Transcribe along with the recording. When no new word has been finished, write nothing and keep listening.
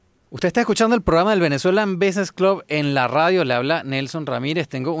Usted está escuchando el programa del Venezuelan Business Club en la radio. Le habla Nelson Ramírez.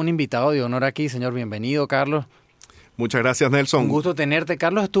 Tengo un invitado de honor aquí, señor. Bienvenido, Carlos. Muchas gracias, Nelson. Un gusto tenerte.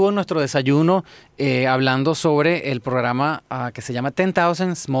 Carlos estuvo en nuestro desayuno hablando sobre el programa que se llama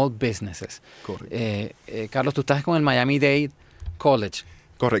 10,000 Small Businesses. Correcto. Carlos, tú estás con el Miami-Dade College.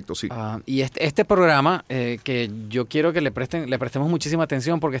 Correcto, sí. Y este programa que yo quiero que le prestemos muchísima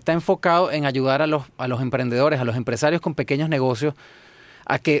atención porque está enfocado en ayudar a los emprendedores, a los empresarios con pequeños negocios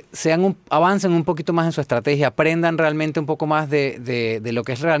a que avancen un poquito más en su estrategia, aprendan realmente un poco más de lo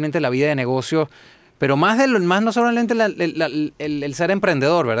que es realmente la vida de negocio, pero más no solamente el ser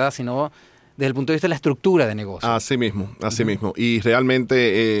emprendedor, ¿verdad? Sino desde el punto de vista de la estructura de negocio. Así mismo. Y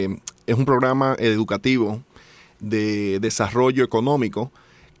realmente es un programa educativo de desarrollo económico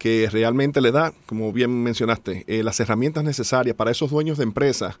que realmente le da, como bien mencionaste, las herramientas necesarias para esos dueños de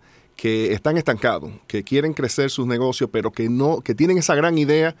empresas que están estancados, que quieren crecer sus negocios, pero que tienen esa gran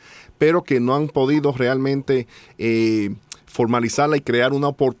idea, pero que no han podido realmente formalizarla y crear una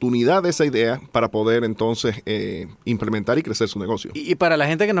oportunidad de esa idea para poder entonces implementar y crecer su negocio. Y para la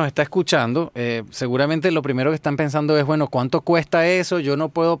gente que nos está escuchando, seguramente lo primero que están pensando es, bueno, ¿cuánto cuesta eso? Yo no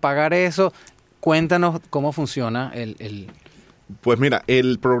puedo pagar eso. Cuéntanos cómo funciona Pues mira,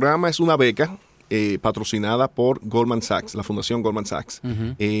 el programa es una beca patrocinada por Goldman Sachs, la Fundación Goldman Sachs.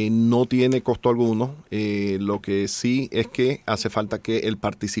 Uh-huh. No tiene costo alguno. Lo que sí es que hace falta que el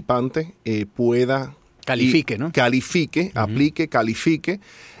participante pueda... Califique, ¿no? Califique, uh-huh. Aplique, califique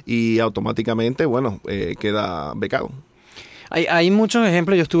y automáticamente, queda becado. Hay muchos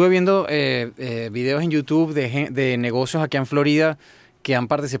ejemplos. Yo estuve viendo videos en YouTube de negocios aquí en Florida que han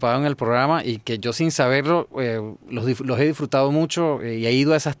participado en el programa y que yo sin saberlo los he disfrutado mucho y he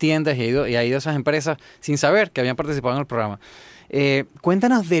ido a esas tiendas y he ido a esas empresas sin saber que habían participado en el programa.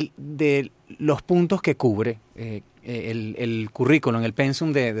 Cuéntanos de los puntos que cubre el currículum, el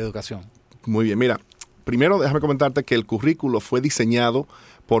pensum de educación. Muy bien, mira, primero déjame comentarte que el currículo fue diseñado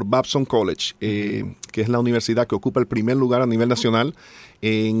por Babson College, que es la universidad que ocupa el primer lugar a nivel nacional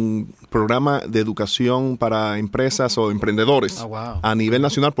en programa de educación para empresas o emprendedores a nivel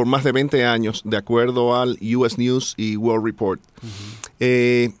nacional por más de 20 años, de acuerdo al US News y World Report.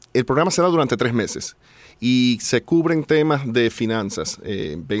 Uh-huh. El programa será durante 3 meses y se cubren temas de finanzas,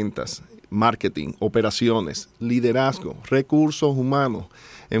 ventas, marketing, operaciones, liderazgo, recursos humanos,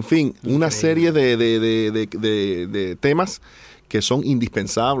 en fin, increíble. Una serie de temas que son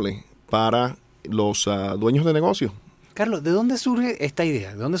indispensables para los dueños de negocios. Carlos, ¿de dónde surge esta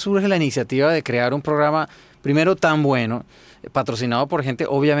idea? ¿De dónde surge la iniciativa de crear un programa, primero tan bueno, patrocinado por gente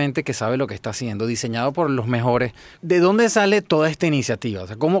obviamente que sabe lo que está haciendo, diseñado por los mejores? ¿De dónde sale toda esta iniciativa? O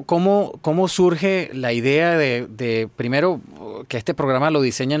sea, ¿cómo surge la idea de primero que este programa lo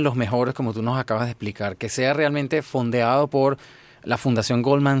diseñen los mejores, como tú nos acabas de explicar, que sea realmente fondeado por la Fundación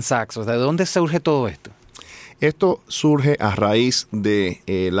Goldman Sachs? O sea, ¿de dónde surge todo esto? Esto surge a raíz de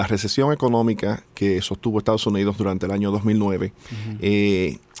la recesión económica que sostuvo Estados Unidos durante el año 2009.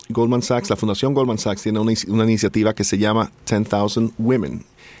 Uh-huh. Goldman Sachs, la Fundación Goldman Sachs tiene una iniciativa que se llama 10,000 Women,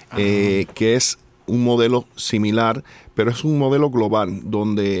 que es un modelo similar, pero es un modelo global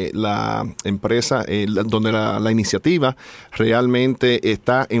donde la empresa, donde la iniciativa realmente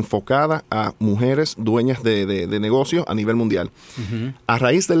está enfocada a mujeres dueñas de negocios a nivel mundial. Uh-huh. A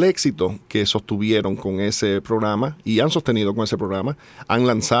raíz del éxito que sostuvieron con ese programa y han sostenido con ese programa, han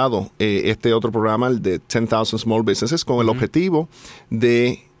lanzado este otro programa, el de 10,000 Small Businesses, con el objetivo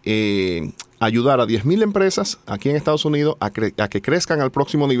de ayudar a 10,000 empresas aquí en Estados Unidos a que crezcan al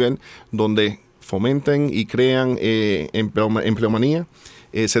próximo nivel, donde fomenten y crean empleomanía,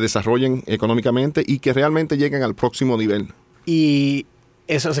 se desarrollen económicamente y que realmente lleguen al próximo nivel. Y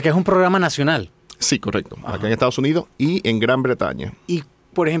eso, o sea, que es un programa nacional. Sí, correcto. Ajá. Acá en Estados Unidos y en Gran Bretaña. Y,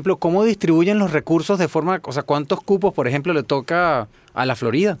 por ejemplo, ¿cómo distribuyen los recursos de forma, o sea, cuántos cupos, por ejemplo, le toca a la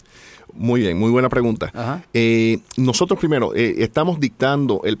Florida? Muy bien, muy buena pregunta. Ajá. Nosotros primero estamos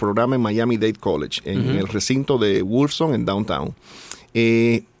dictando el programa en Miami-Dade College, en uh-huh. el recinto de Wolfson, en Downtown.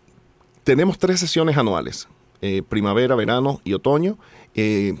 Tenemos 3 sesiones anuales, primavera, verano y otoño,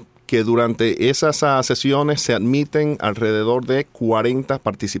 que durante esas sesiones se admiten alrededor de 40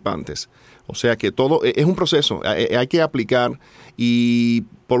 participantes. O sea que todo es un proceso, hay que aplicar y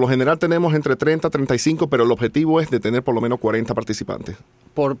por lo general tenemos entre 30 y 35, pero el objetivo es de tener por lo menos 40 participantes.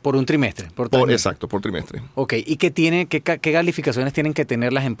 Por un trimestre. Exacto, por trimestre. Ok, ¿y qué calificaciones tienen que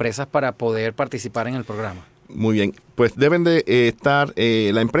tener las empresas para poder participar en el programa? Muy bien, pues deben de estar,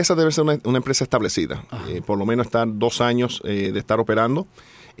 la empresa debe ser una empresa establecida, por lo menos estar 2 años de estar operando.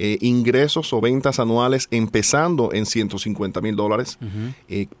 ingresos o ventas anuales empezando en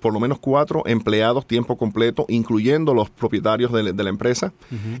 $150,000, por lo menos 4 empleados tiempo completo, incluyendo los propietarios de la empresa.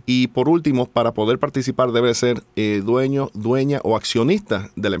 Y por último, para poder participar debe ser dueño, dueña o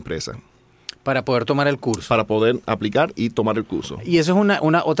accionista de la empresa. Para poder tomar el curso. Para poder aplicar y tomar el curso. Y eso es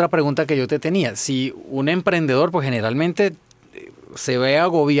una otra pregunta que yo te tenía. Si un emprendedor, pues generalmente se ve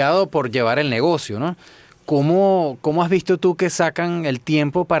agobiado por llevar el negocio, ¿no? ¿Cómo has visto tú que sacan el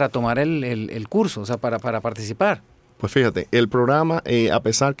tiempo para tomar el curso, o sea, para participar? Pues fíjate, el programa, a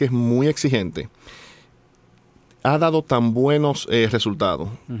pesar que es muy exigente, ha dado tan buenos resultados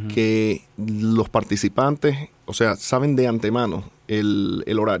que los participantes, o sea, saben de antemano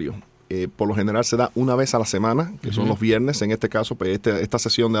el horario. Por lo general se da una vez a la semana, que son los viernes. En este caso, pues esta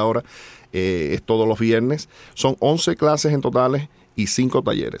sesión de ahora es todos los viernes. Son 11 clases en totales y 5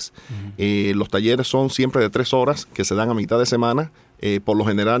 talleres. Los talleres son siempre de 3 horas que se dan a mitad de semana, por lo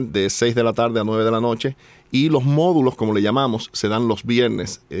general de 6 de la tarde a 9 de la noche. Y los módulos, como le llamamos, se dan los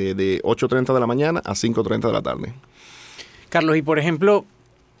viernes de 8:30 de la mañana a 5:30 de la tarde. Carlos, y por ejemplo,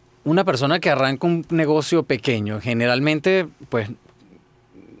 una persona que arranca un negocio pequeño, generalmente, pues,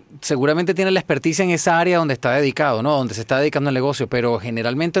 seguramente tiene la experticia en esa área donde está dedicado, ¿no? Donde se está dedicando el negocio, pero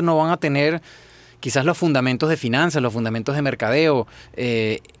generalmente no van a tener quizás los fundamentos de finanzas, los fundamentos de mercadeo,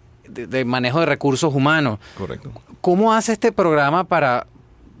 de manejo de recursos humanos. Correcto. ¿Cómo hace este programa para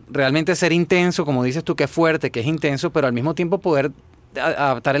realmente ser intenso, como dices tú, que es fuerte, que es intenso, pero al mismo tiempo poder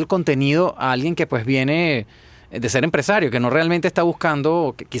adaptar el contenido a alguien que pues viene de ser empresario, que no realmente está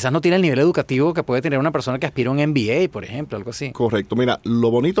buscando, que quizás no tiene el nivel educativo que puede tener una persona que aspira a un MBA, por ejemplo, algo así? Correcto. Mira,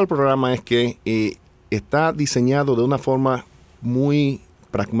 lo bonito del programa es que está diseñado de una forma muy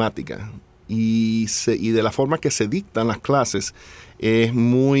pragmática y de la forma que se dictan las clases es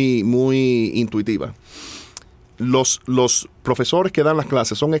muy, muy intuitiva. Los profesores que dan las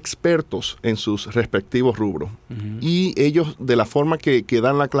clases son expertos en sus respectivos rubros y ellos de la forma que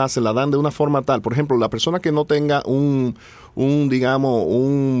dan la clase la dan de una forma tal. Por ejemplo, la persona que no tenga un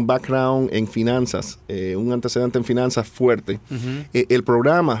background en finanzas, un antecedente en finanzas fuerte, el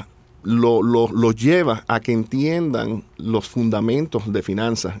programa lo lleva a que entiendan los fundamentos de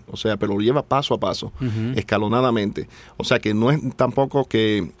finanzas, o sea, pero lo lleva paso a paso, escalonadamente. O sea, que no es tampoco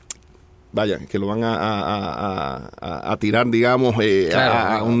que lo van a tirar, digamos,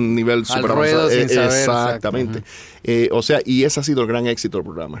 claro, a un nivel super avanzado. Sin saber, exactamente. O sea, y ese ha sido el gran éxito del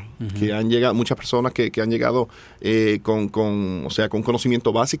programa. Que han llegado muchas personas que han llegado con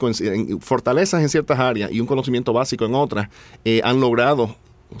conocimiento básico, en fortalezas en ciertas áreas y un conocimiento básico en otras, han logrado,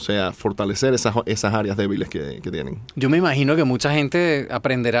 o sea, fortalecer esas áreas débiles que tienen. Yo me imagino que mucha gente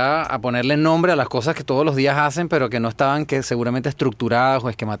aprenderá a ponerle nombre a las cosas que todos los días hacen, pero que no estaban seguramente estructuradas o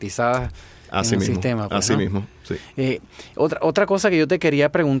esquematizadas en el sistema. Pues, así ¿no? mismo, sí. Otra cosa que yo te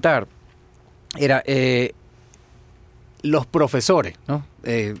quería preguntar era los profesores, ¿no?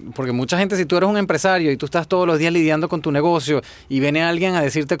 Porque mucha gente, si tú eres un empresario y tú estás todos los días lidiando con tu negocio y viene alguien a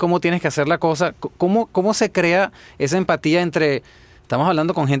decirte cómo tienes que hacer la cosa, ¿cómo se crea esa empatía entre... Estamos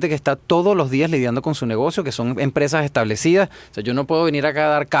hablando con gente que está todos los días lidiando con su negocio, que son empresas establecidas. O sea, yo no puedo venir acá a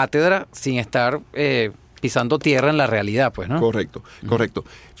dar cátedra sin estar pisando tierra en la realidad, pues, ¿no? Correcto.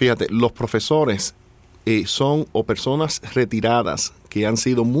 Fíjate, los profesores son o personas retiradas que han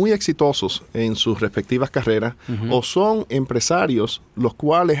sido muy exitosos en sus respectivas carreras o son empresarios los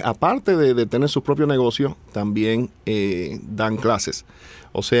cuales, aparte de tener su propio negocio, también dan clases.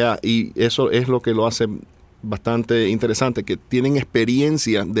 O sea, y eso es lo que lo hace bastante interesante, que tienen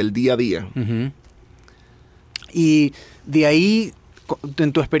experiencia del día a día. Y de ahí,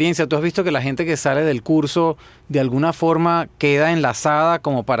 en tu experiencia, ¿tú has visto que la gente que sale del curso de alguna forma queda enlazada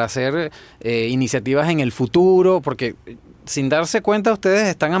como para hacer iniciativas en el futuro? Porque sin darse cuenta ustedes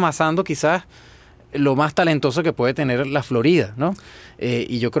están amasando quizás lo más talentoso que puede tener la Florida, ¿no?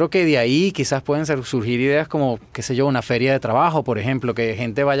 Y yo creo que de ahí quizás pueden surgir ideas como, qué sé yo, una feria de trabajo, por ejemplo, que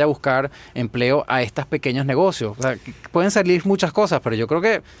gente vaya a buscar empleo a estos pequeños negocios. O sea, pueden salir muchas cosas, pero yo creo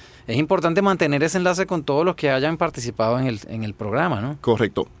que es importante mantener ese enlace con todos los que hayan participado en el programa, ¿no?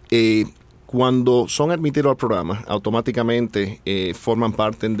 Correcto. Cuando son admitidos al programa, automáticamente forman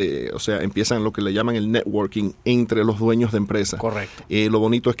parte empiezan lo que le llaman el networking entre los dueños de empresas. Correcto. Lo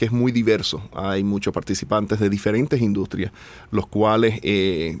bonito es que es muy diverso. Hay muchos participantes de diferentes industrias, los cuales,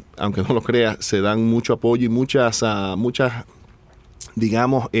 aunque no lo creas, se dan mucho apoyo y muchas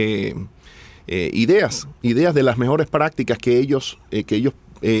digamos, ideas de las mejores prácticas que ellos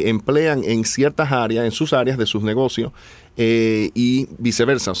emplean en ciertas áreas, en sus áreas de sus negocios, y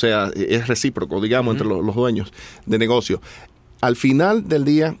viceversa, o sea, es recíproco, digamos, entre los dueños de negocio. Al final del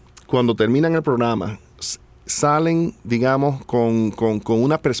día, cuando terminan el programa, salen, digamos, con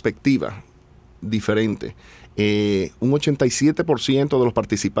una perspectiva diferente. Un 87% de los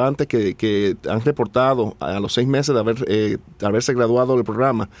participantes que han reportado a los 6 meses de haberse graduado del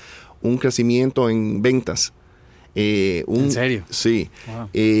programa un crecimiento en ventas. ¿En serio? Sí. Wow.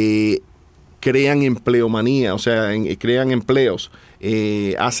 Crean empleomanía, o sea, crean empleos.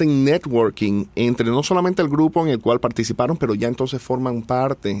 Hacen networking entre no solamente el grupo en el cual participaron, pero ya entonces forman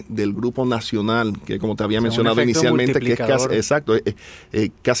parte del grupo nacional, que como te había mencionado inicialmente, que es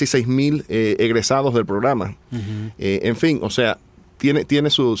casi 6,000 egresados del programa. Uh-huh. En fin, o sea,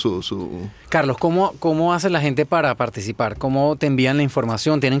 tiene su... Carlos, ¿cómo hace la gente para participar? ¿Cómo te envían la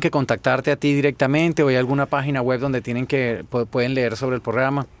información? ¿Tienen que contactarte a ti directamente o hay alguna página web donde pueden leer sobre el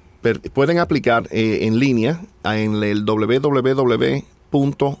programa? Pueden aplicar en línea en el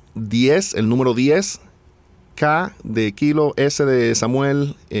www.10, el número 10, K de kilo, S de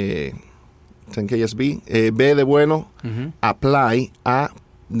Samuel, B de bueno, uh-huh. Apply, A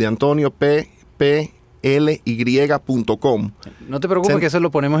de Antonio, PLY.com. No te preocupes que eso lo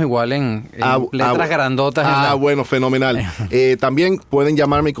ponemos igual en letras grandotas. Bueno, fenomenal. También pueden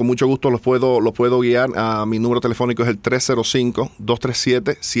llamarme y con mucho gusto los puedo guiar. Mi número telefónico es el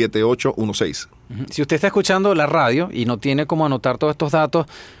 305-237-7816. Si usted está escuchando la radio y no tiene cómo anotar todos estos datos,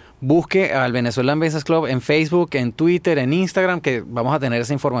 busque al Venezuelan Business Club en Facebook, en Twitter, en Instagram, que vamos a tener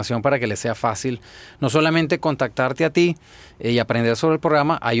esa información para que les sea fácil no solamente contactarte a ti y aprender sobre el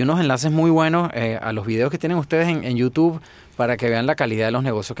programa. Hay unos enlaces muy buenos a los videos que tienen ustedes en YouTube para que vean la calidad de los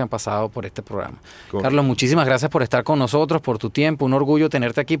negocios que han pasado por este programa. Correcto. Carlos, muchísimas gracias por estar con nosotros, por tu tiempo. Un orgullo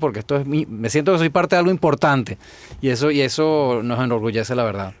tenerte aquí porque me siento que soy parte de algo importante y eso nos enorgullece, la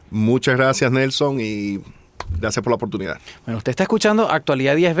verdad. Muchas gracias, Nelson, y gracias por la oportunidad. Bueno, usted está escuchando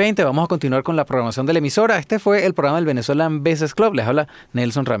Actualidad 1020. Vamos a continuar con la programación de la emisora. Este fue el programa del Venezuelan Business Club. Les habla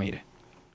Nelson Ramírez.